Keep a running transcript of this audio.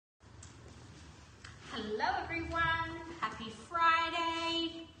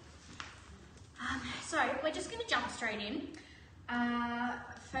so we're just going to jump straight in.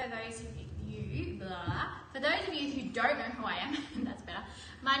 For those of you who don't know who I am, that's better.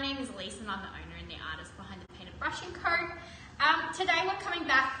 My name is Lisa and I'm the owner and the artist behind the Painted Brush & Co. Today we're coming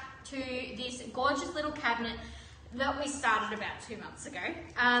back to this gorgeous little cabinet that we started about 2 months ago.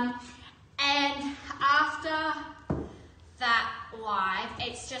 And after that live,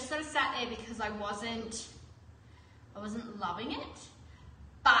 it's just sort of sat there because I wasn't loving it,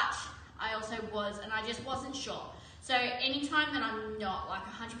 but I also was, and I just wasn't sure. So anytime that I'm not like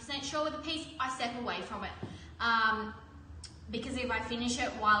 100% sure with a piece, I step away from it. Because if I finish it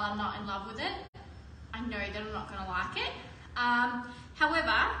while I'm not in love with it, I know that I'm not gonna like it.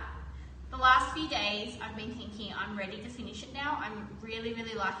 However, the last few days I've been thinking I'm ready to finish it now. I'm really,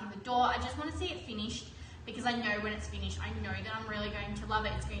 really liking the door. I just want to see it finished because I know when it's finished, I know that I'm really going to love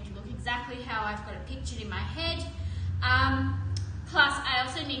it. It's going to look exactly how I've got it pictured in my head. Plus, I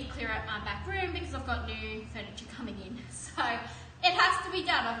also need to clear out my back room because I've got new furniture coming in. So it has to be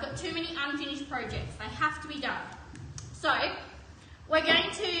done. I've got too many unfinished projects. They have to be done. So we're going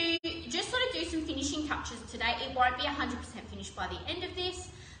to just sort of do some finishing touches today. It won't be 100% finished by the end of this,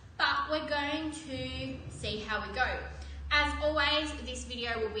 but we're going to see how we go. As always, this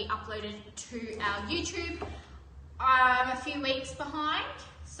video will be uploaded to our YouTube. I'm a few weeks behind,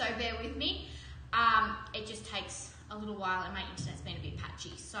 so bear with me. It just takes a little while and my internet's been a bit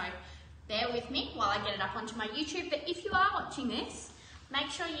patchy, so bear with me while I get it up onto my YouTube. But if you are watching this, make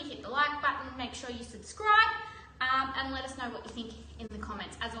sure you hit the like button, make sure you subscribe, and let us know what you think in the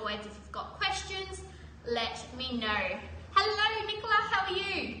comments. As always, if you've got questions, let me know. Hello Nicola, how are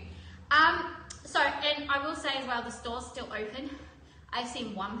you? And I will say as well, the store's still open. I've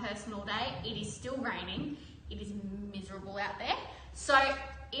seen one person all day. It is still raining. It is miserable out there. So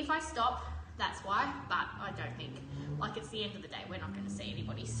if I stop, that's why, but I don't think, like, it's the end of the day, we're not going to see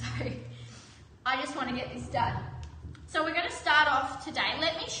anybody, so I just want to get this done. So we're going to start off today.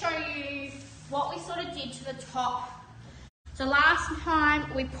 Let me show you what we sort of did to the top. So last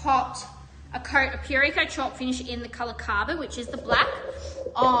time we popped a coat of Pure Eco chalk finish in the colour Carbon, which is the black,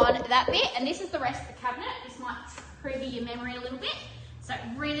 on that bit, and this is the rest of the cabinet. This might preview your memory a little bit. So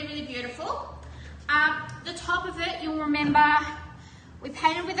really, really beautiful. The top of it, you'll remember, we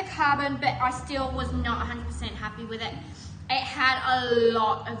painted with the Carbon, but I still was not 100% happy with it. It had a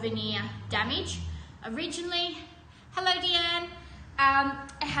lot of veneer damage. Originally, hello Deanne,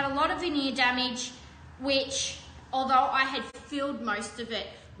 it had a lot of veneer damage, which, although I had filled most of it,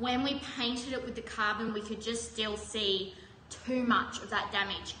 when we painted it with the Carbon, we could just still see too much of that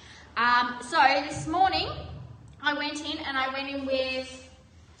damage. So this morning, I went in with,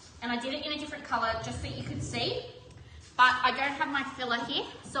 and I did it in a different colour just so you could see, but I don't have my filler here,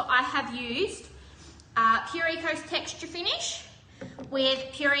 so I have used Pure Eco's texture finish with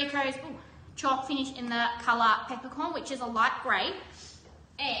Pure Eco's chalk finish in the colour Peppercorn, which is a light grey,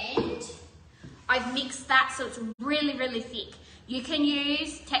 and I've mixed that so it's really, really thick. You can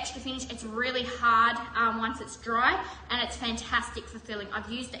use texture finish, it's really hard once it's dry, and it's fantastic for filling. I've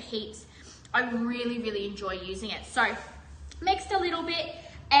used it heaps. I really, really enjoy using it. So mixed a little bit,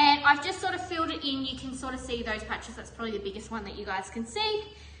 and I've just sort of filled it in. You can sort of see those patches. That's probably the biggest one that you guys can see.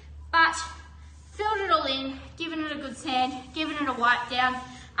 But filled it all in, given it a good sand, given it a wipe down.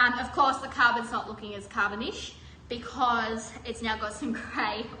 Of course, the Carbon's not looking as carbonish because it's now got some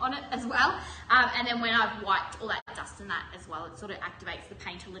grey on it as well. And then when I've wiped all that dust and that as well, it sort of activates the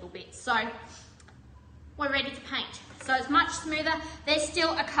paint a little bit. So we're ready to paint. So it's much smoother. There's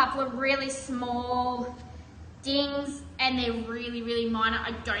still a couple of really small dings, and they're really, really minor.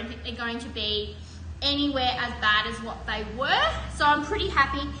 I don't think they're going to be anywhere as bad as what they were. So I'm pretty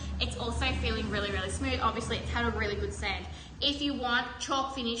happy. It's also feeling really, really smooth. Obviously, it's had a really good sand. If you want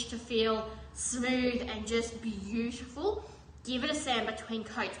chalk finish to feel smooth and just beautiful, give it a sand between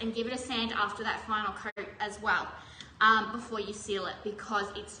coats, and give it a sand after that final coat as well, before you seal it, because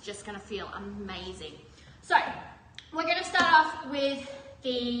it's just going to feel amazing. So we're going to start off with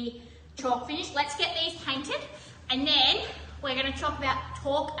the chalk finish. Let's get these painted, and then we're going to talk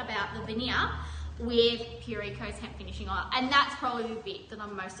about the veneer with Pure Eco's hemp finishing oil, and that's probably the bit that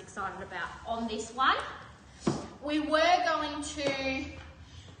I'm most excited about on this one. We were going to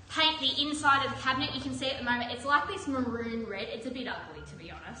paint the inside of the cabinet. You can see at the moment it's like this maroon red. It's a bit ugly, to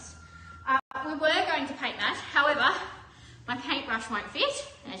be honest. We were going to paint that, however, my paintbrush won't fit,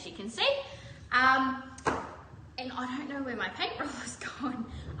 as you can see, and I don't know where my paintbrush has gone.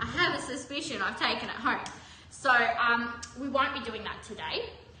 I have a suspicion I've taken it home, so we won't be doing that today.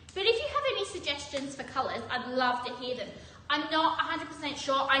 But if you have any suggestions for colours, I'd love to hear them. I'm not 100%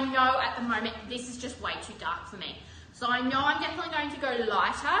 sure. I know at the moment this is just way too dark for me. So I know I'm definitely going to go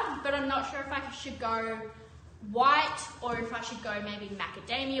lighter, but I'm not sure if I should go white or if I should go maybe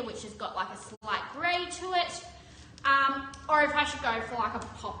macadamia, which has got like a slight grey to it, or if I should go for like a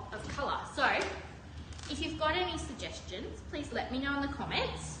pop of colour. So if you've got any suggestions, please let me know in the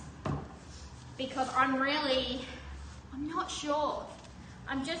comments, because I'm not sure.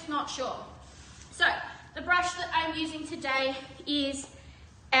 I'm just not sure. So the brush that I'm using today is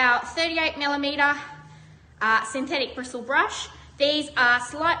our 38mm synthetic bristle brush. These are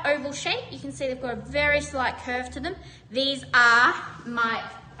slight oval shape. You can see they've got a very slight curve to them. These are my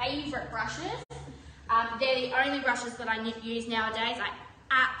favourite brushes. They're the only brushes that I use nowadays. I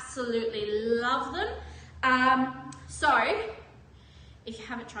absolutely love them. So if you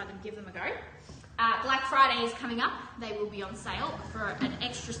haven't tried them, give them a go. Black Friday is coming up. They will be on sale for an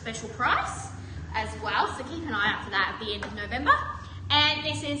extra special price as well. So keep an eye out for that at the end of November. And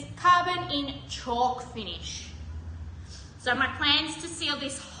this is Carbon in Chalk Finish. So my plan is to seal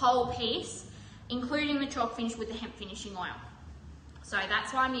this whole piece, including the chalk finish, with the hemp finishing oil. So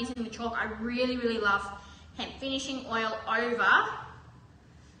that's why I'm using the chalk. I really, really love hemp finishing oil over, I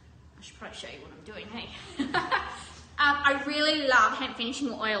should probably show you what I'm doing, hey? I really love hemp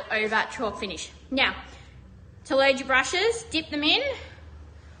finishing oil over chalk finish. Now, to load your brushes, dip them in,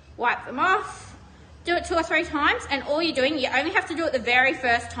 wipe them off, do it 2 or 3 times, and all you're doing, you only have to do it the very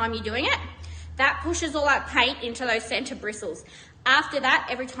first time you're doing it. That pushes all that paint into those center bristles. After that,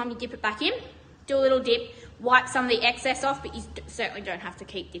 every time you dip it back in, do a little dip, wipe some of the excess off, but you certainly don't have to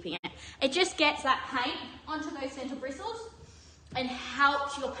keep dipping it. It just gets that paint onto those center bristles and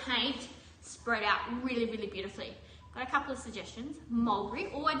helps your paint spread out really, really beautifully. Got a couple of suggestions.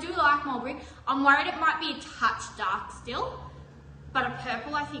 Mulberry. Oh, I do like mulberry. I'm worried it might be a touch dark still, but a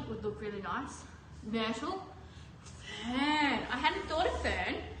purple I think would look really nice. Myrtle. Fern. I hadn't thought of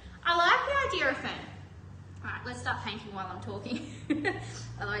fern. I like the idea of fern. Alright, let's start painting while I'm talking.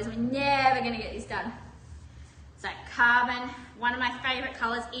 Otherwise we're never going to get this done. So carbon, one of my favourite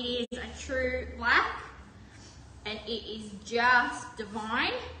colours. It is a true black and it is just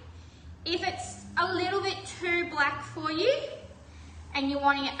divine. If it's a little bit too black for you and you're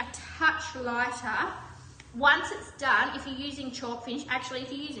wanting it a touch lighter, once it's done, if you're using chalk finish, actually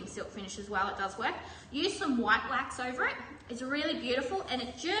if you're using silk finish as well, it does work, use some white wax over it. It's really beautiful and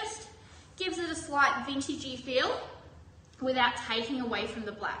it just gives it a slight vintagey feel without taking away from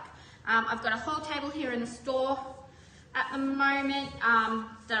the black. I've got a whole table here in the store at the moment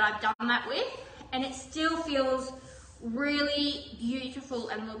that I've done that with, and it still feels really beautiful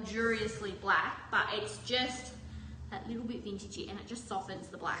and luxuriously black, but it's just that little bit vintagey and it just softens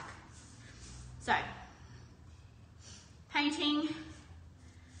the black. So, painting,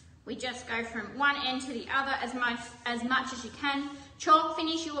 we just go from one end to the other as much as you can. Chalk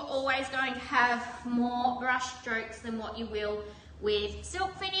finish, you are always going to have more brush strokes than what you will with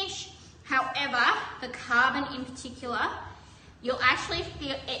silk finish. However, the carbon in particular, you'll actually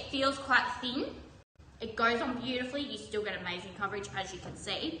feel, it feels quite thin. It goes on beautifully, you still get amazing coverage as you can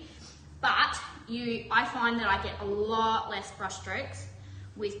see. But I find that I get a lot less brush strokes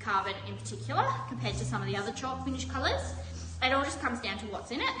with carbon in particular compared to some of the other chalk finish colours. It all just comes down to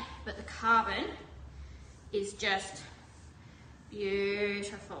what's in it, but the carbon is just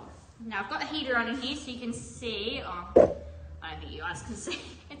beautiful. Now I've got the heater on in here so you can see, oh, I don't think you guys can see,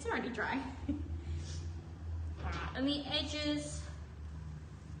 it's already dry. Alright, and the edges,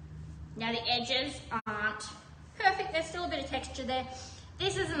 now the edges aren't perfect, there's still a bit of texture there.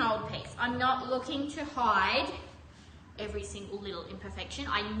 This is an old piece. I'm not looking to hide every single little imperfection.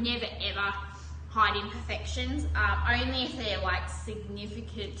 I never ever hide imperfections, only if they're like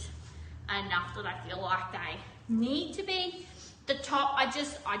significant enough that I feel like they need to be. The top, I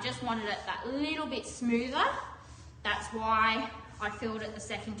just wanted it that little bit smoother. That's why I filled it the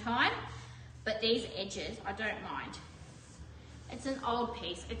second time. But these edges, I don't mind. It's an old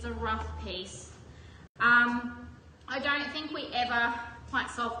piece, it's a rough piece. I don't think we ever quite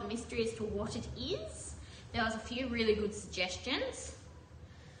solved the mystery as to what it is. There was a few really good suggestions.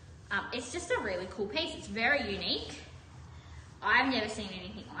 It's just a really cool piece. It's very unique. I've never seen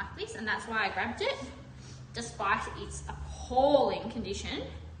anything like this, and that's why I grabbed it, despite its appalling condition.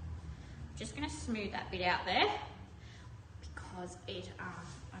 I'm just going to smooth that bit out there because I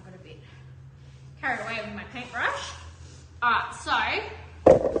got a bit carried away with my paintbrush. Alright, so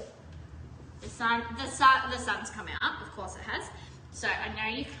the sun's come out, of course it has. So I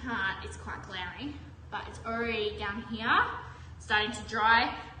know you can't, it's quite glaring, but it's already down here, starting to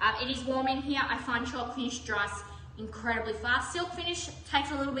dry. It is warm in here. I find chalk finish dries incredibly fast. Silk finish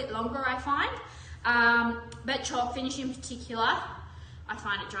takes a little bit longer, I find. But chalk finish in particular, I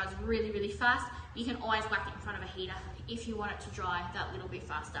find it dries really, really fast. You can always whack it in front of a heater if you want it to dry that little bit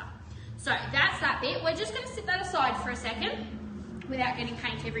faster. So that's that bit. We're just going to sit that aside for a second without getting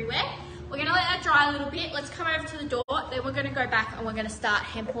paint everywhere. We're going to let that dry a little bit. Let's come over to the door. Then we're going to go back and we're going to start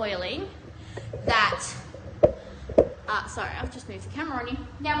hemp oiling that. Sorry, I've just moved the camera on you.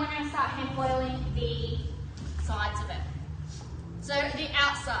 Now we're going to start hemp oiling the sides of it. So the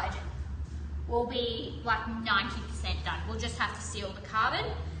outside will be like 90% done. We'll just have to seal the carbon.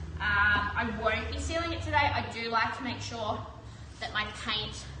 I won't be sealing it today. I do like to make sure that my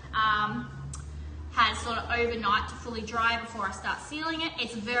paint has sort of overnight to fully dry before I start sealing it.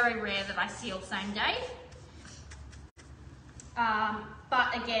 It's very rare that I seal same day.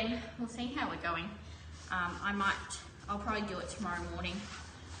 But again, we'll see how we're going. I'll probably do it tomorrow morning.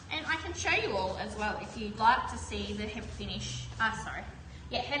 And I can show you all as well if you'd like to see the hemp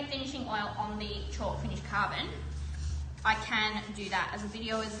finishing oil on the chalk finish carbon. I can do that as a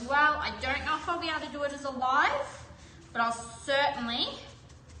video as well. I don't know if I'll be able to do it as a live, but I'll certainly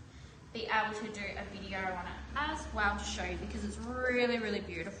be able to do a video on it as well to show you because it's really, really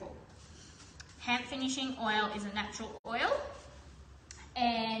beautiful. Hemp finishing oil is a natural oil,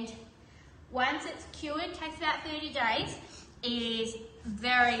 and once it's cured, it takes about 30 days. It is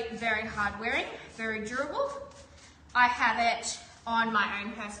very, very hard wearing, very durable. I have it on my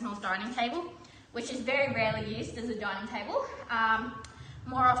own personal dining table, which is very rarely used as a dining table.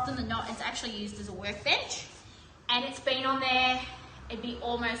 More often than not, it's actually used as a workbench, and it's been on there, it'd be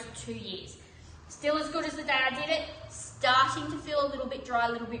almost 2 years. Still as good as the day I did it, starting to feel a little bit dry,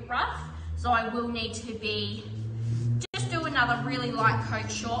 a little bit rough, so I will need to just do another really light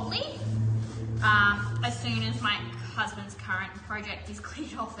coat shortly. As soon as my husband's current project is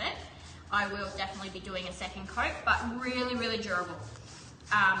cleared off it, I will definitely be doing a second coat, but really, really durable.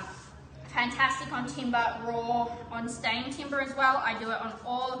 Fantastic on timber, raw, on stained timber as well. I do it on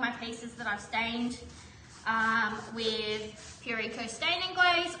all of my pieces that I've stained with Purico staining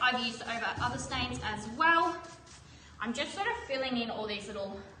glaze. I've used it over other stains as well. I'm just sort of filling in all these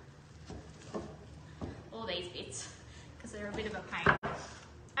bits because they're a bit of a pain.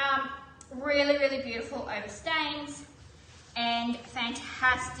 Really, really beautiful over stains and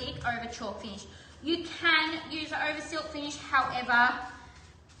fantastic over chalk finish. You can use it over silk finish, however,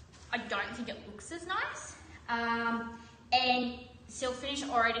 I don't think it looks as nice. And silk finish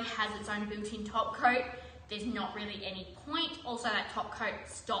already has its own built-in top coat. There's not really any point. Also, that top coat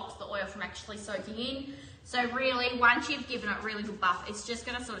stops the oil from actually soaking in. So really, once you've given it really good buff, it's just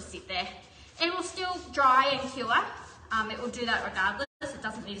gonna sort of sit there. It will still dry and cure. It will do that regardless. It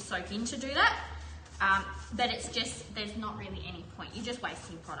doesn't need to soak in to do that. But it's just, there's not really any point. You're just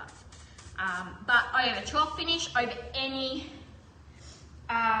wasting product. But over chalk finish, over any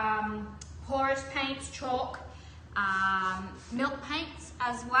porous paints, chalk, milk paints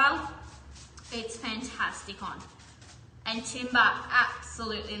as well, it's fantastic on. And timber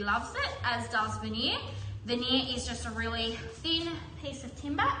absolutely loves it, as does veneer. Veneer is just a really thin piece of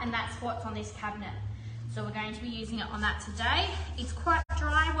timber, and that's what's on this cabinet. So we're going to be using it on that today. It's quite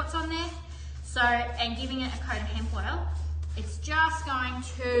dry, what's on there. So, and giving it a coat of hemp oil, it's just going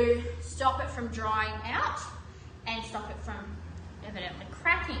to stop it from drying out and stop it from evidently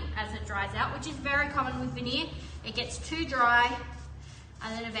cracking as it dries out, which is very common with veneer. It gets too dry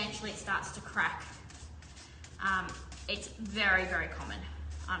and then eventually it starts to crack. It's very, very common,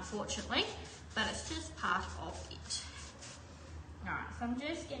 unfortunately, but it's just part of it. All right, so I'm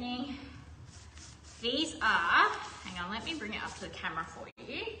just getting, these are, hang on, let me bring it up to the camera for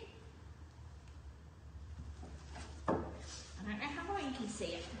you. I don't know how well you can see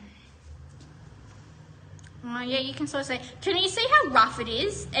it. Oh yeah, you can sort of see. Can you see how rough it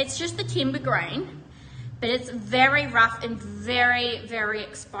is? It's just the timber grain, but it's very rough and very, very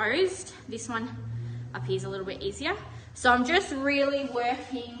exposed. This one up here is a little bit easier. So I'm just really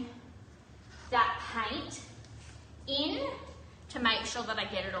working that paint in to make sure that I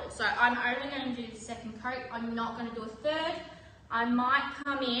get it all. So I'm only going to do the second coat. I'm not going to do a third. I might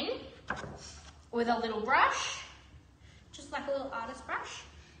come in with a little brush, just like a little artist brush,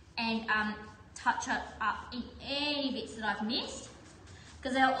 and touch it up in any bits that I've missed,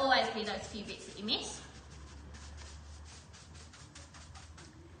 because there'll always be those few bits that you miss.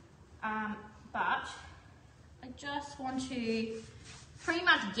 But I just want to pretty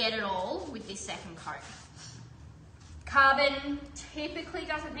much get it all with this second coat. Carbon typically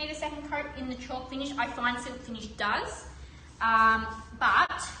doesn't need a second coat in the chalk finish. I find silk finish does,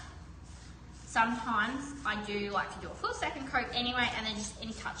 but sometimes I do like to do a full second coat anyway, and then just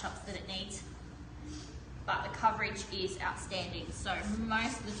any touch-ups that it needs. But the coverage is outstanding, so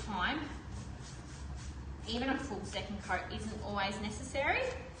most of the time even a full second coat isn't always necessary.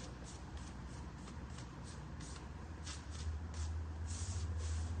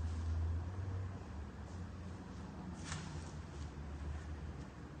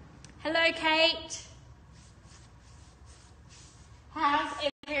 Hello, Kate. How's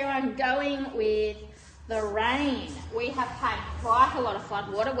everyone going with the rain? We have had quite a lot of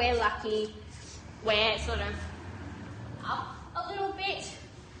flood water. We're lucky. We're sort of up a little bit,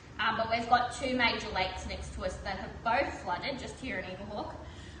 but we've got two major lakes next to us that have both flooded, just here in Eaglehawk.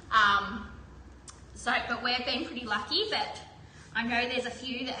 But we've been pretty lucky, but I know there's a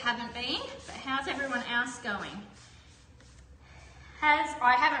few that haven't been. But how's everyone else going?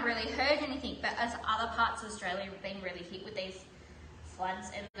 I haven't really heard anything, but as other parts of Australia have been really hit with these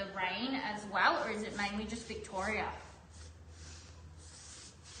floods and the rain as well, or is it mainly just Victoria?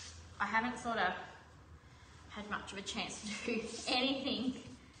 I haven't sort of had much of a chance to do anything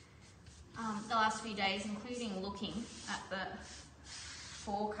the last few days, including looking at the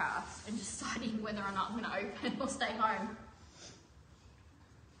forecast and deciding whether or not I'm going to open or stay home.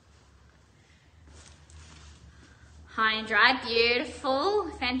 High and dry, beautiful,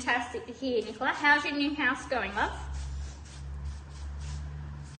 fantastic to hear, Nicola. How's your new house going, love?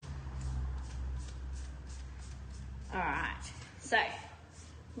 All right, so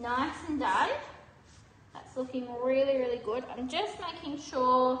nice and done. That's looking really, really good. I'm just making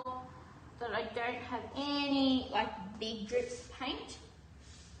sure that I don't have any like big drips of paint.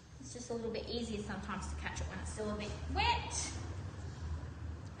 It's just a little bit easier sometimes to catch it when it's still a bit wet.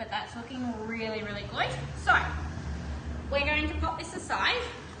 But that's looking really, really good. So we're going to pop this aside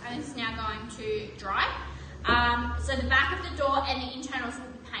and it's now going to dry. So the back of the door and the internals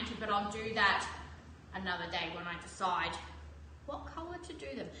will be painted, but I'll do that another day when I decide what colour to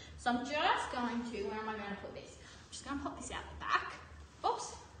do them. So I'm just going to, where am I going to put this? I'm just going to pop this out the back.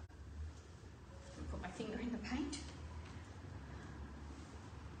 Oops. I'm going to put my finger in the paint.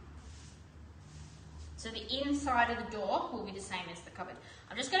 So the inside of the door will be the same as the cupboard.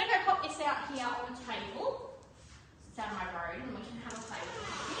 I'm just going to go pop this out here on the table. It's out of my road and we can have a play with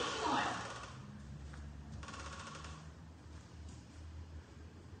the finishing oil.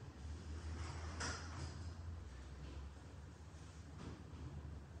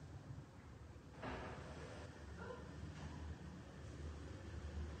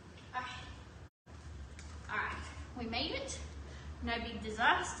 We made it, no big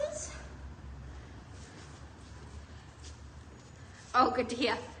disasters. Oh, good to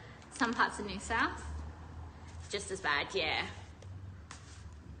hear. Some parts of New South, just as bad, yeah.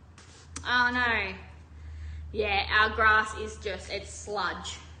 Oh no. Yeah, our grass is just, it's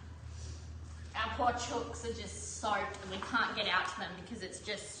sludge. Our poor chooks are just soaked and we can't get out to them because it's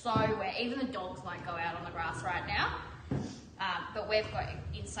just so wet. Even the dogs won't go out on the grass right now. But we've got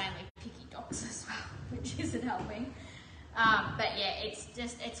insanely picky dogs as well, which isn't helping. But yeah,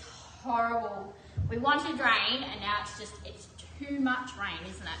 it's horrible. We wanted rain and now it's too much rain,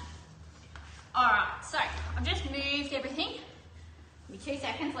 isn't it? All right, so I've just moved everything. Give me 2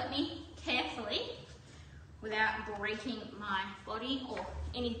 seconds, let me carefully, without breaking my body or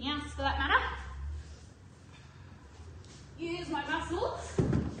anything else for that matter, use my muscles.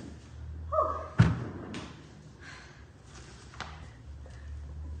 Whew.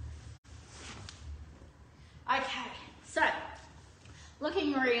 Okay, so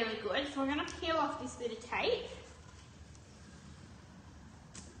looking really good. So we're going to peel off this bit of tape.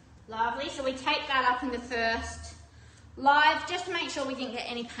 Lovely. So we tape that up in the first live just to make sure we didn't get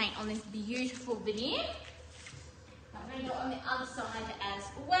any paint on this beautiful veneer. I'm going to do it on the other side as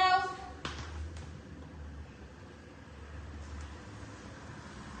well.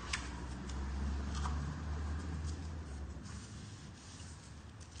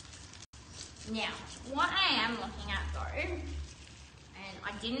 Now, what I am looking at though, and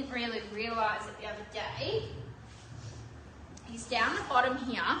I didn't really realise it the other day, is down the bottom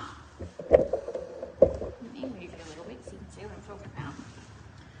here. Let me move it a little bit so you can see what I'm talking about.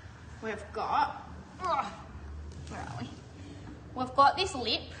 We've got, where are we? We've got this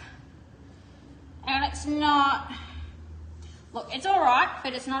lip, and it's not, look, it's alright,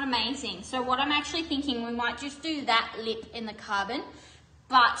 but it's not amazing. So what I'm actually thinking, we might just do that lip in the carbon,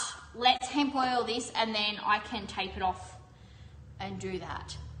 but let's hemp oil this and then I can tape it off and do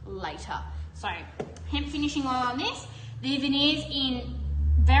that later. So hemp finishing oil on this. The veneer's in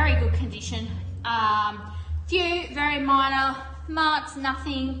very good condition. Few very minor marks,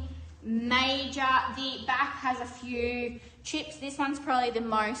 nothing major. The back has a few chips. This one's probably the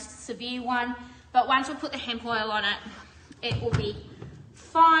most severe one, but once we put the hemp oil on it, it will be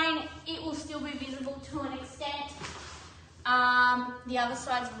fine. It will still be visible to an extent. The other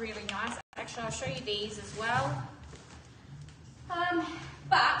side's really nice. Actually, I'll show you these as well.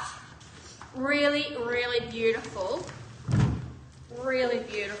 But really, really beautiful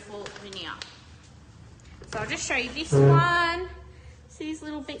veneer. So I'll just show you this one. See these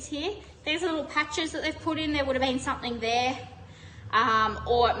little bits here? These little patches that they've put in, there would have been something there.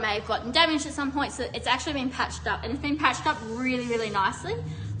 Or it may have gotten damaged at some point, so it's actually been patched up, and it's been patched up really, really nicely.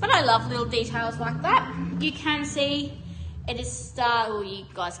 But I love little details like that. You can see it is oh, you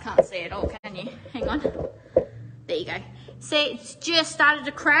guys can't see it all, can you? Hang on. There you go. See, it's just started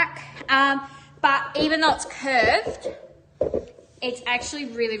to crack, but even though it's curved, it's actually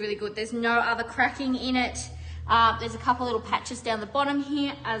really, really good. There's no other cracking in it. There's a couple little patches down the bottom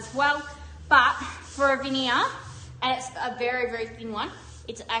here as well, but for a veneer, and it's a very, very thin one,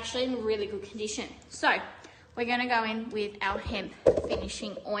 it's actually in really good condition. So we're going to go in with our hemp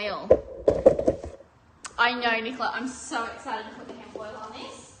finishing oil. I know, Nicola, I'm so excited to put the hemp oil on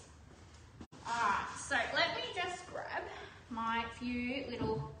this. Alright, so let me just grab my few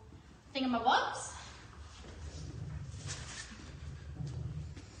little thingamabobs.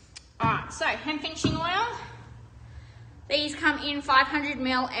 Alright, so hemp finishing oil. These come in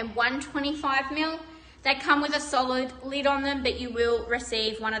 500ml and 125ml. They come with a solid lid on them, but you will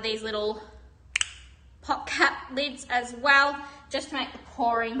receive one of these little pop cap lids as well, just to make the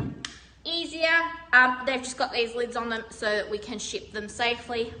pouring easier. They've just got these lids on them so that we can ship them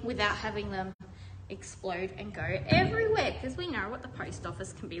safely without having them explode and go everywhere, because we know what the post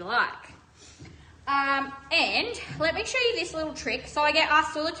office can be like. And let me show you this little trick. So I get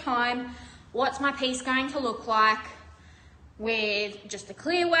asked all the time, what's my piece going to look like with just a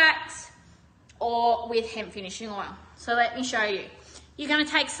clear wax or with hemp finishing oil? So let me show you. You're going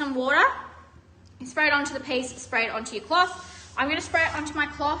to take some water, spray it onto the piece, spray it onto your cloth. I'm going to spray it onto my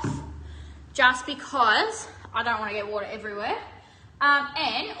cloth just because I don't want to get water everywhere.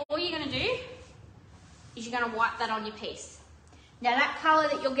 And all you're going to do is you're going to wipe that on your piece. Now that colour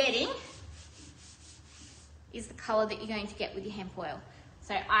that you're getting is the colour that you're going to get with your hemp oil.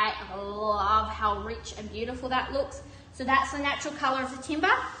 So I love how rich and beautiful that looks. So that's the natural colour of the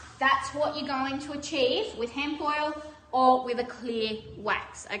timber. That's what you're going to achieve with hemp oil or with a clear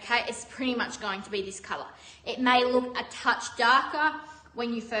wax, okay? It's pretty much going to be this colour. It may look a touch darker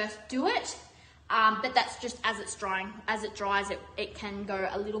when you first do it, but that's just as it's drying. As it dries, it can go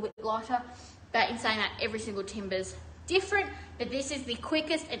a little bit lighter. But in saying that, every single timber's different, but this is the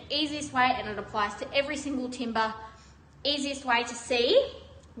quickest and easiest way, and it applies to every single timber. Easiest way to see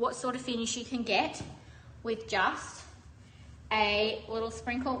what sort of finish you can get with just a little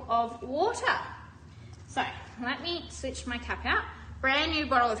sprinkle of water. So let me switch my cap out. Brand new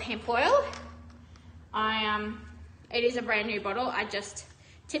bottle of hemp oil. It is a brand new bottle. I just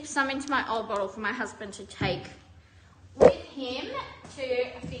tipped some into my old bottle for my husband to take with him to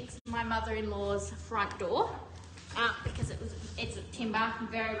fix my mother-in-law's front door, because it's a timber,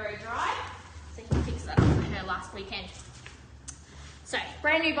 very, very dry. So he fixed that up for her last weekend. So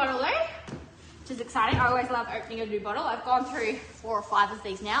brand new bottle though, which is exciting. I always love opening a new bottle. I've gone through 4 or 5 of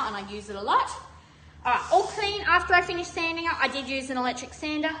these now and I use it a lot. All clean after I finished sanding it. I did use an electric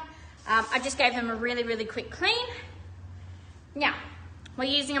sander. I just gave them a really, really quick clean. Now, we're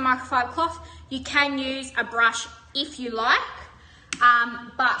using a microfiber cloth. You can use a brush if you like,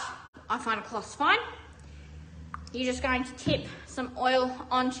 but I find a cloth's fine. You're just going to tip some oil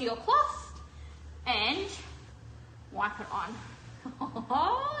onto your cloth and wipe it on.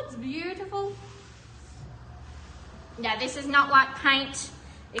 Oh, it's beautiful. Now, this is not like paint,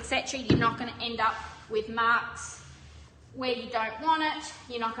 etc. You're not going to end up with marks where you don't want it.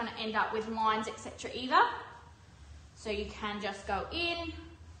 You're not going to end up with lines, etc. either. So you can just go in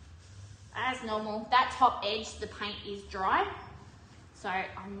as normal. That top edge, the paint is dry, so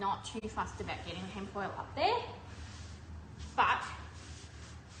I'm not too fussed about getting hemp oil up there. But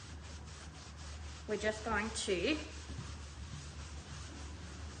we're just going to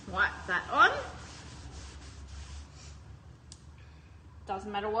wipe that on.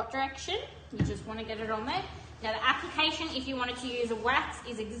 Doesn't matter what direction, you just want to get it on there. Now the application, if you wanted to use a wax,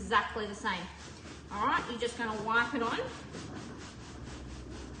 is exactly the same. Alright, you're just going to wipe it on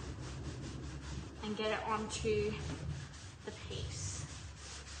and get it onto the piece.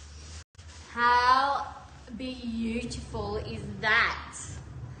 How beautiful is that?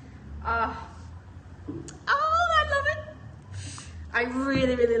 Oh, I love it. I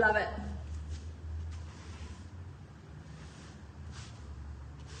really, really love it.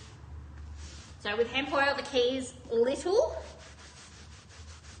 So with hemp oil, the key is little.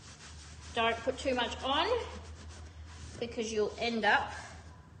 Don't put too much on because you'll end up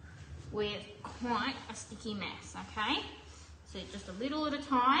with quite a sticky mess, okay? So just a little at a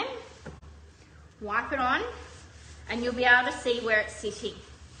time. wipe it on, and you'll be able to see where it's sitting.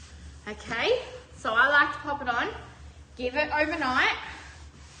 Okay, so I like to pop it on, give it overnight,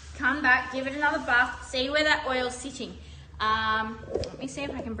 come back, give it another buff, see where that oil's sitting. Let me see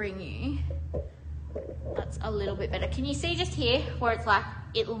if I can bring you, that's a little bit better. Can you see just here where it's like,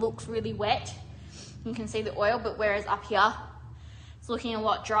 it looks really wet? You can see the oil, but whereas up here, it's looking a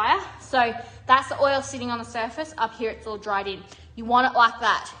lot drier. So that's the oil sitting on the surface. Up here, it's all dried in. You want it like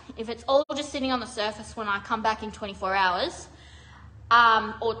that. If it's all just sitting on the surface when I come back in 24 hours,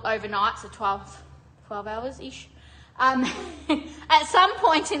 or overnight, so 12 hours-ish, at some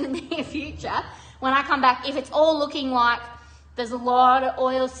point in the near future, when I come back, if it's all looking like there's a lot of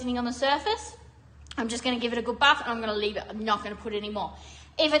oil sitting on the surface, I'm just going to give it a good buff and I'm going to leave it. I'm not going to put any more.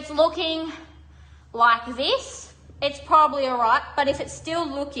 If it's looking like this, it's probably all right, but if it's still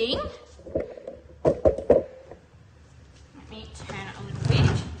looking, let me turn it a little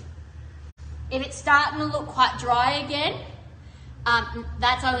bit. If it's starting to look quite dry again,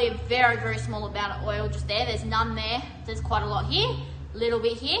 that's only a very, very small amount of oil just there. There's none there. There's quite a lot here, a little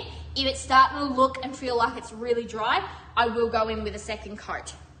bit here. If it's starting to look and feel like it's really dry, I will go in with a second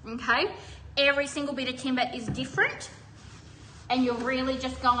coat, okay? Every single bit of timber is different, and you're really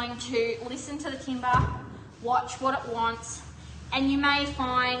just going to listen to the timber, watch what it wants, and you may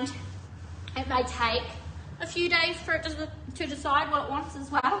find it may take a few days for it to decide what it wants as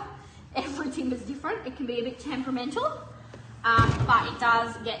well. Every timber's different. It can be a bit temperamental, but it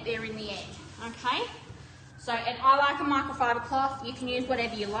does get there in the end, okay? So, and I like a microfiber cloth. You can use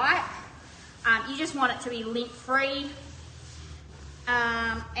whatever you like. You just want it to be lint-free,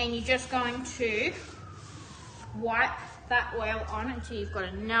 and you're just going to wipe that oil on until you've got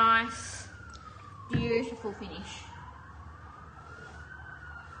a nice, beautiful finish.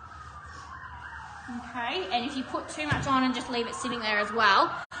 Okay, and if you put too much on and just leave it sitting there as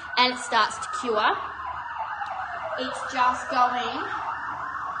well, and it starts to cure, it's just going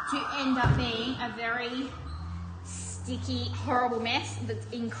to end up being a very sticky, horrible mess that's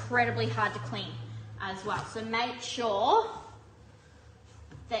incredibly hard to clean as well. So make sure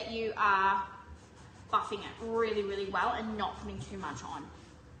that you are buffing it really, really well and not putting too much on.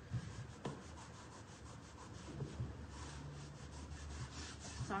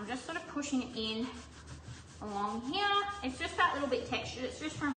 So I'm just sort of pushing it in along here. It's just that little bit textured. It's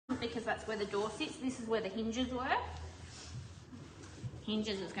just from, because that's where the door sits. This is where the hinges were.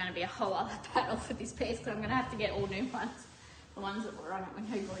 Hinges is going to be a whole other battle for this piece, because I'm going to have to get all new ones. The ones that were on it were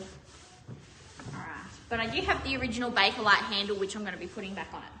no good. Alright, but I do have the original Bakelite handle, which I'm going to be putting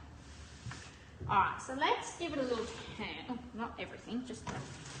back on it. Alright, so let's give it a little turn. Oh, not everything, just the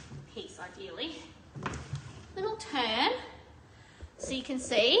piece ideally. Little turn. So you can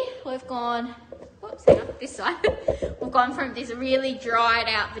see we've gone, whoops, hang on, this side. We've gone from this really dried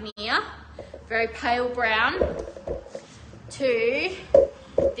out veneer, very pale brown, to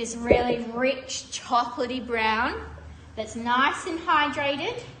this really rich chocolatey brown that's nice and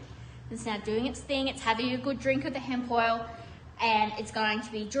hydrated. It's now doing its thing. It's having a good drink of the hemp oil, and it's going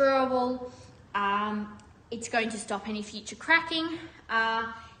to be durable. It's going to stop any future cracking.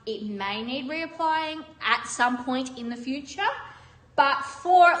 It may need reapplying at some point in the future, but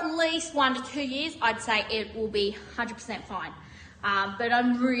for at least 1 to 2 years, I'd say it will be 100% fine. But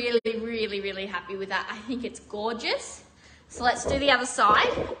I'm really, really, really happy with that. I think it's gorgeous. So let's do the other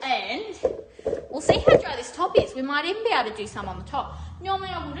side, and we'll see how dry this top is. We might even be able to do some on the top. Normally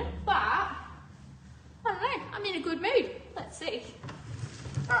I wouldn't, but I don't know. I'm in a good mood. Let's see.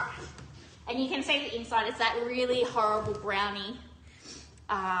 All right. And you can see the inside. It's that really horrible browny,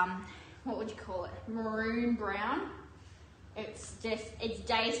 what would you call it? Maroon brown. It's just, it's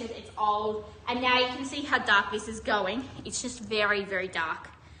dated, it's old. And now you can see how dark this is going. It's just very, very dark.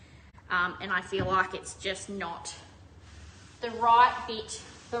 And I feel like it's just not the right bit,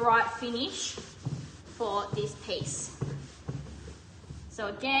 the right finish for this piece. So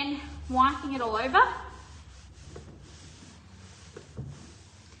again, wiping it all over.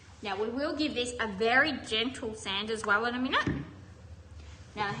 Now we will give this a very gentle sand as well in a minute.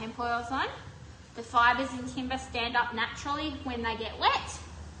 Now the hemp oil's on. The fibres in timber stand up naturally when they get wet.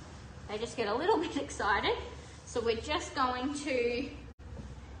 They just get a little bit excited. So we're just going to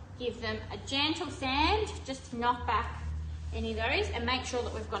give them a gentle sand just to knock back any of those, and make sure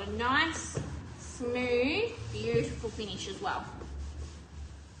that we've got a nice, smooth, beautiful finish as well.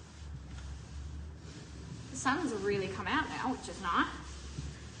 The sun's really come out now, which is nice.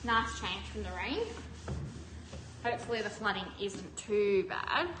 Nice change from the rain. Hopefully the flooding isn't too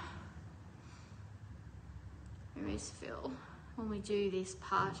bad. There is Phil. When we do this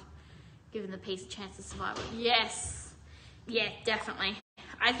part, giving the piece a chance to survive. Yes, yeah, definitely.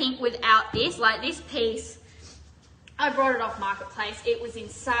 I think without this, like this piece, I brought it off Marketplace. It was in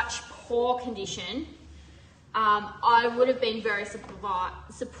such poor condition. I would have been very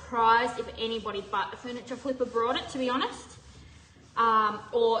surprised if anybody but a furniture flipper brought it, to be honest.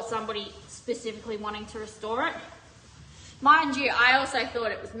 Or somebody specifically wanting to restore it. Mind you, I also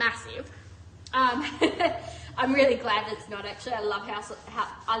thought it was massive. I'm really glad that it's not actually. I love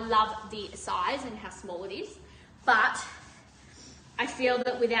I love the size and how small it is. But I feel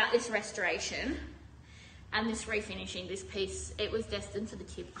that without this restoration and this refinishing, this piece, it was destined for the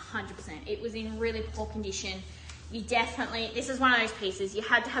tip 100%. It was in really poor condition. You definitely, this is one of those pieces, you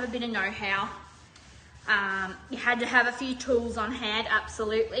had to have a bit of know-how. You had to have a few tools on hand,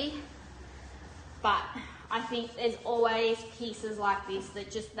 absolutely. But I think there's always pieces like this that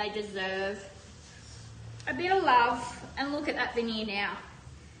just, they deserve a bit of love. And look at that veneer now.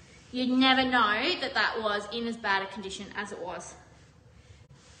 You'd never know that that was in as bad a condition as it was.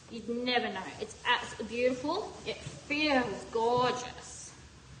 You'd never know. It's absolutely beautiful. It feels gorgeous.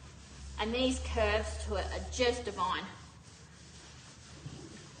 And these curves to it are just divine.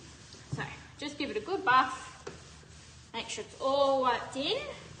 So, just give it a good buff. Make sure it's all wiped in.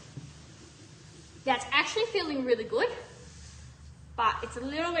 That's actually feeling really good, but it's a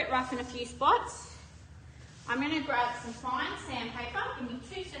little bit rough in a few spots. I'm going to grab some fine sandpaper. Give me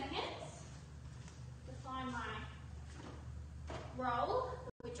 2 seconds to find my roll,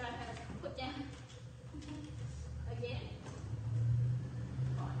 which I have put down again.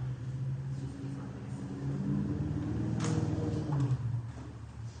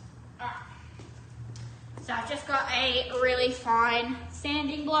 Alright, so I've just got a really fine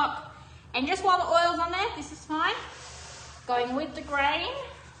sanding block. And just while the oil's on there, this is fine. Going with the grain,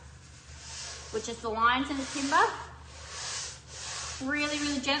 which is the lines in the timber. Really,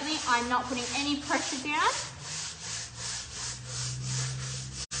 really gently. I'm not putting any pressure down.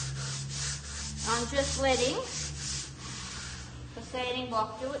 I'm just letting the sanding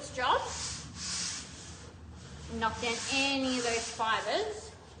block do its job. Knock down any of those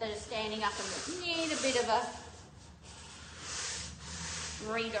fibres that are standing up and need a bit of a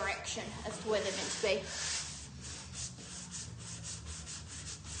redirection as to where they're meant to be.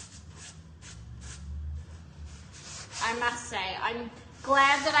 I must say, I'm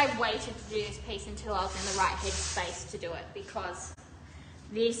glad that I waited to do this piece until I was in the right headspace to do it, because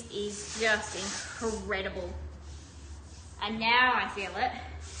this is just incredible. And now I feel it.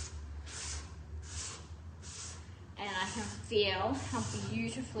 And I can feel how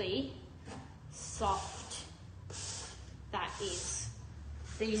beautifully soft that is.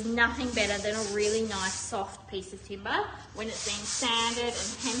 There's nothing better than a really nice soft piece of timber when it's been sanded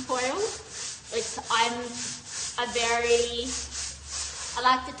and hand foiled. I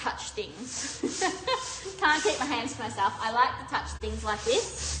like to touch things. Can't keep my hands to myself. I like to touch things like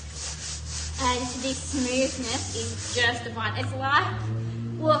this. And this smoothness is just divine. It's like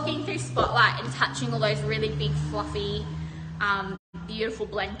walking through Spotlight and touching all those really big fluffy, beautiful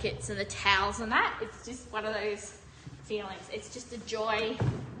blankets and the towels and that. It's just one of those feelings. It's just a joy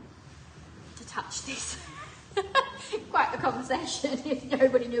to touch this. Quite the conversation if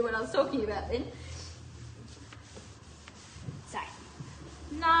nobody knew what I was talking about then. So,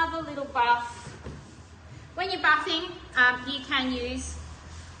 another little buff. When you're buffing, you can use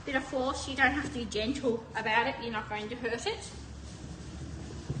a bit of force. You don't have to be gentle about it. You're not going to hurt it.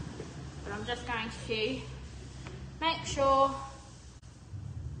 But I'm just going to make sure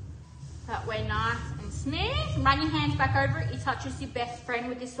that we're nice and smooth. Run your hands back over it. Your touch is your best friend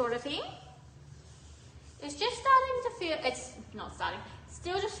with this sort of thing. It's just starting to feel, it's not starting,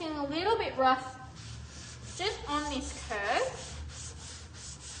 still just feeling a little bit rough just on this curve.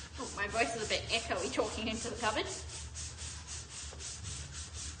 Oh, my voice is a bit echoey talking into the cupboard.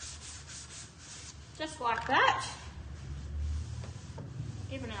 Just like that.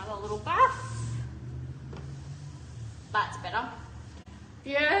 Give it another little buff. That's better.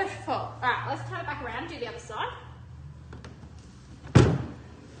 Beautiful. All right, let's turn it back around and do the other side.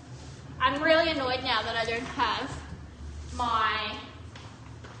 I'm really annoyed now that I don't have my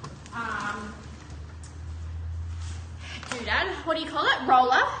doodad, what do you call it,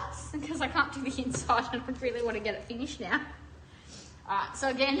 roller, because I can't do the inside and I really want to get it finished now. Alright, so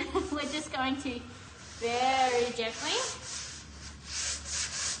again, we're just going to very gently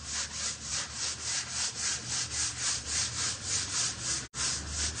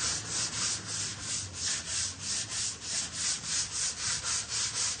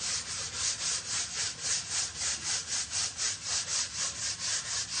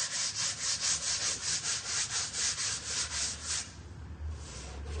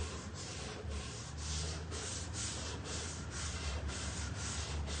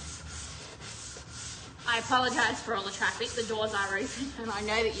apologise for all the traffic. The doors are open and I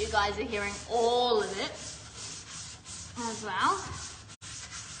know that you guys are hearing all of it as well.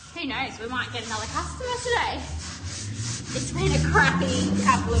 Who knows, we might get another customer today. It's been a crappy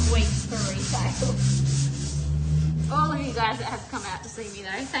couple of weeks for retail. All of you guys that have come out to see me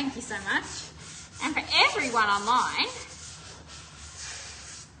though, thank you so much. And for everyone online,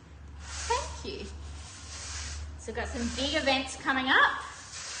 thank you. So we've got some big events coming up.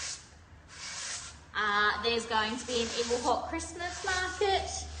 There's going to be an Eaglehawk Christmas market,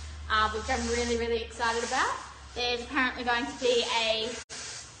 which I'm really, really excited about. There's apparently going to be a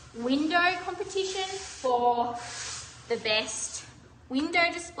window competition for the best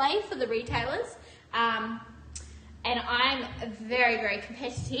window display for the retailers. And I'm very, very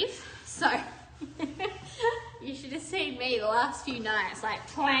competitive. So you should have seen me the last few nights, like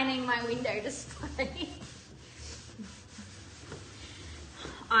planning my window display.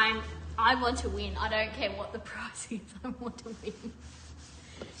 I want to win. I don't care what the price is. I want to win.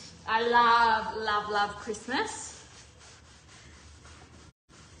 I love, love, love Christmas.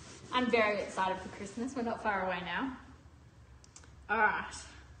 I'm very excited for Christmas. We're not far away now. All right.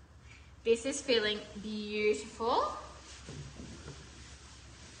 This is feeling beautiful.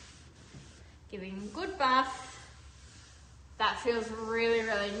 Giving a good buff. That feels really,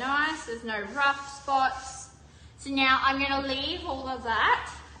 really nice. There's no rough spots. So now I'm going to leave all of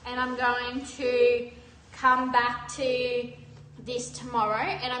that and I'm going to come back to this tomorrow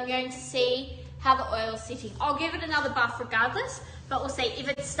and I'm going to see how the oil's sitting. I'll give it another buff regardless, but we'll see. If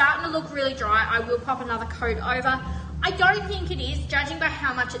it's starting to look really dry, I will pop another coat over. I don't think it is, judging by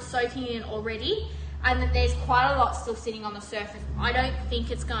how much it's soaking in already and that there's quite a lot still sitting on the surface. I don't think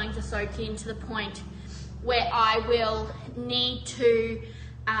it's going to soak in to the point where I will need to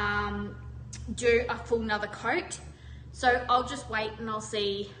do a full another coat. So I'll just wait and I'll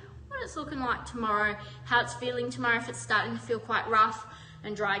see what it's looking like tomorrow, how it's feeling tomorrow. If it's starting to feel quite rough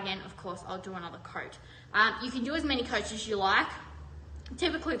and dry again, of course, I'll do another coat. You can do as many coats as you like.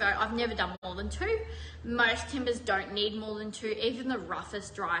 Typically though, I've never done more than 2. Most timbers don't need more than 2, even the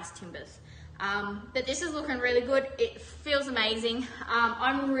roughest, driest timbers. But this is looking really good. It feels amazing.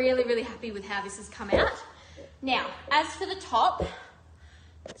 I'm really, really happy with how this has come out. Now, as for the top,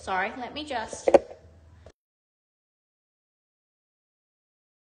 sorry, let me just...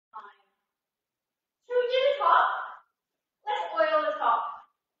 Should we do the top? Let's oil the top.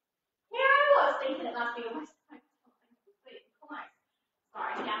 Here I was thinking it must be almost like close.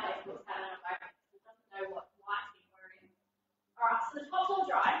 Sorry, now Facebook's having a moment. It doesn't know what lighting we're in. Alright, so the top's all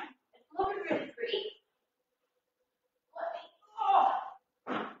dry. It's looking really pretty. Let me put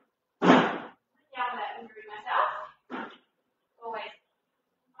down that and move myself. Always.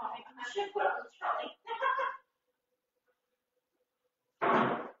 Oh, I should put up the trolley.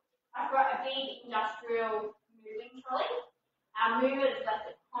 I've got a big industrial moving trolley. Our movers left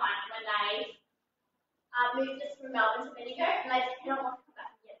it behind when they moved us from Melbourne to Deco, and they didn't want to come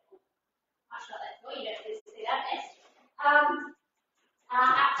back and get it. I shut that door, you don't need to see that mess. I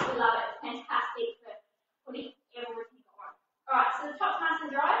absolutely love it. It's fantastic for putting everything on. Alright, so the top's nice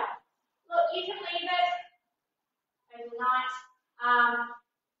and dry. Look, you can leave it overnight.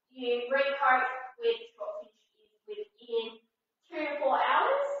 You recoat with what finish is within 2 to 4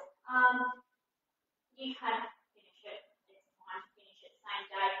 hours. You can finish it. It's fine to finish it same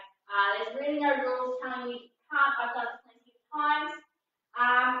day. There's really no rules telling you can't. I've done it plenty of times.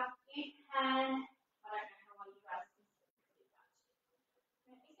 You can. I don't know how long you guys can do that.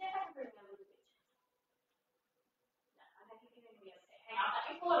 Let me see if I can bring it a little bit. No, I don't think you're going to be able to. Hang on, let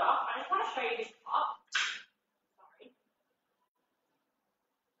me pull it off. I just want to show you this top. Sorry.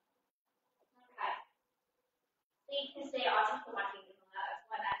 Okay. So you can see I just put my fingers on that. That's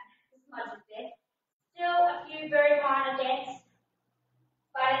why that smudge is there. Still a few very minor dents,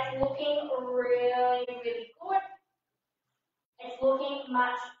 but it's looking really, really good. It's looking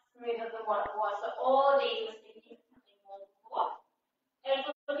much smoother than what it was. So all of these were significantly more before. It's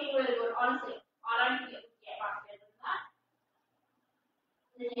looking really good, honestly. I don't think it would get much better than that.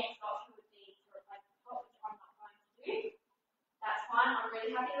 The next option would be to replace the top, which I'm not going to do. That's fine. I'm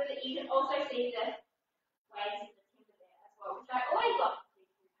really happy with it. You can also see the waves of the timber there as well, which I always love to see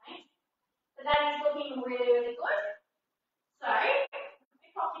through paint. But that is looking really, really good. So, let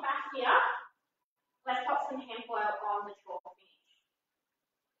me pop you back here. Let's pop some hemp oil on the chalk finish.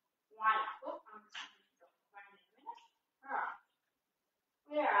 Why not? Oh, I'm just going to drop the phone in a minute. Alright.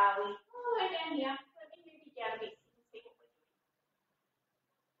 Where are we? All the way down here. Let me move you down a bit so you can see what we're doing.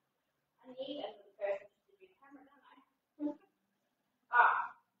 I need another person to do the camera, don't I? Alright.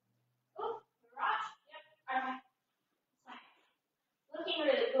 Oh, right. Yep. Okay. So, looking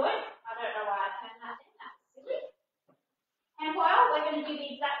really good. I don't know why I turned that in. That's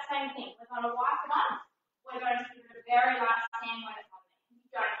want to wipe it on, we're going to give it a very light sand when it's on there. You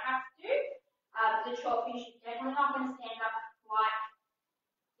don't have to. The chalk finish is definitely not going to stand up like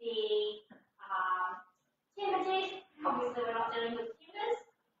the timber did. Obviously, we're not dealing with timbers,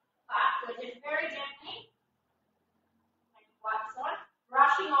 but we're just very gently wipe this on.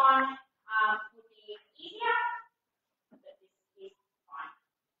 Brushing on would be easier, but this is fine.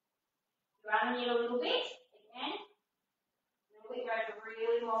 You only need a little bit. Again, a little bit goes a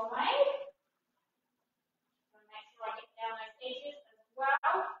really long way. Make sure I get down those edges as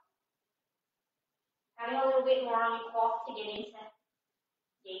well. Having a little bit more on your cloth to get into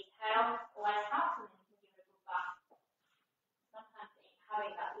detail always helps, and then you can give it a good buff. Sometimes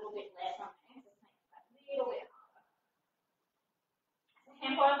having that little bit less on there just makes that a little bit harder. The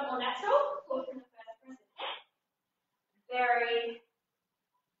hand foil is more natural, pulled from the first press of hand. Very,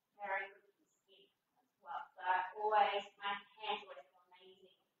 very good for the skin as well. So always, my hands always feel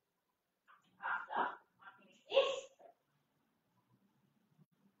amazing after I finish this.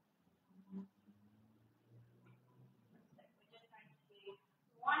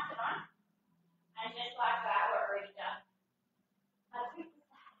 Wipe it on, and just like that, we're already done. So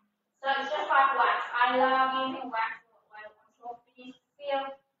it's just like wax. I love using wax on chalk finish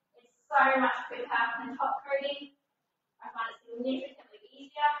feel. It's so much quicker than top coating. I find it significantly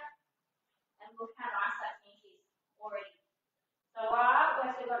easier, and look how nice that finish is already. So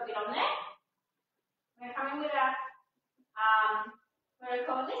we've still got a bit on there. We're coming with our what do we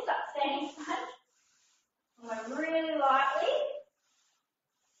call this? Upstanding sponge. And we're really lightly.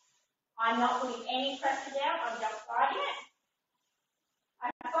 I'm not putting any pressure down, I'm just sliding it. I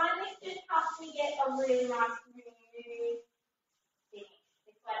find this just helps me get a really nice smooth finish. This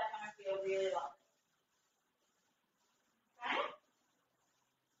way it's going to feel really lovely. Okay?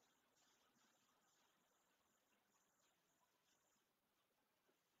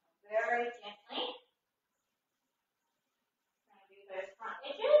 Very gently. I'm going to do those front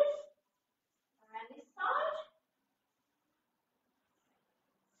edges around this side.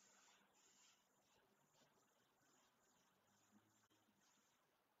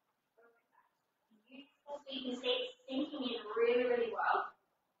 So you can see it's sinking in really, really well.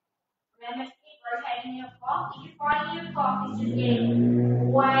 Remember to keep rotating your cloth. If you're finding your cloth is just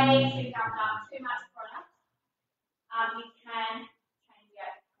getting way too gummed up, too much product, you can change the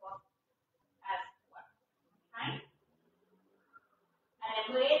cloth as well. Okay? And then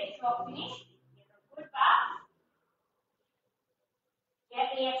with the chalk finish, give it a good bath.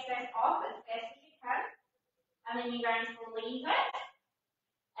 Get the excess off as best as you can. And then you're going to leave it.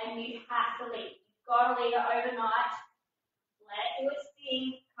 And you have to leave. You've got to leave it overnight. Let it do its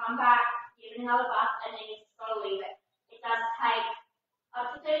thing. Come back. Give it another bath. And then you've just got to leave it. It does take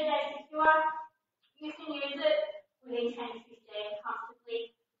up to 30 days to cure. You can use it within 10 to 15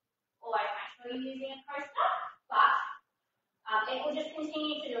 comfortably. Always make sure you're using a coaster. But it will just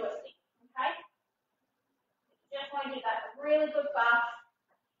continue to do its thing. Okay? You just want to give that a really good bath.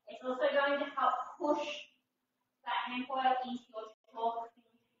 It's also going to help push that hand foil into your chalk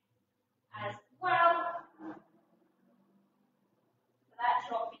as well. So that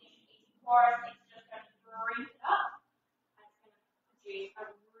chalk finish is porous, it's just going to drink it up and it's going to produce a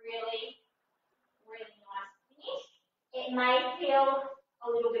really, really nice finish. It may feel a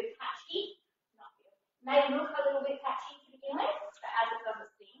little bit patchy, may look a little bit patchy to begin with, but as it does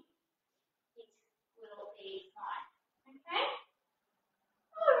its thing, it will be fine. Okay?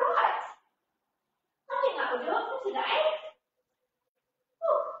 Alright. I think that will do it for today.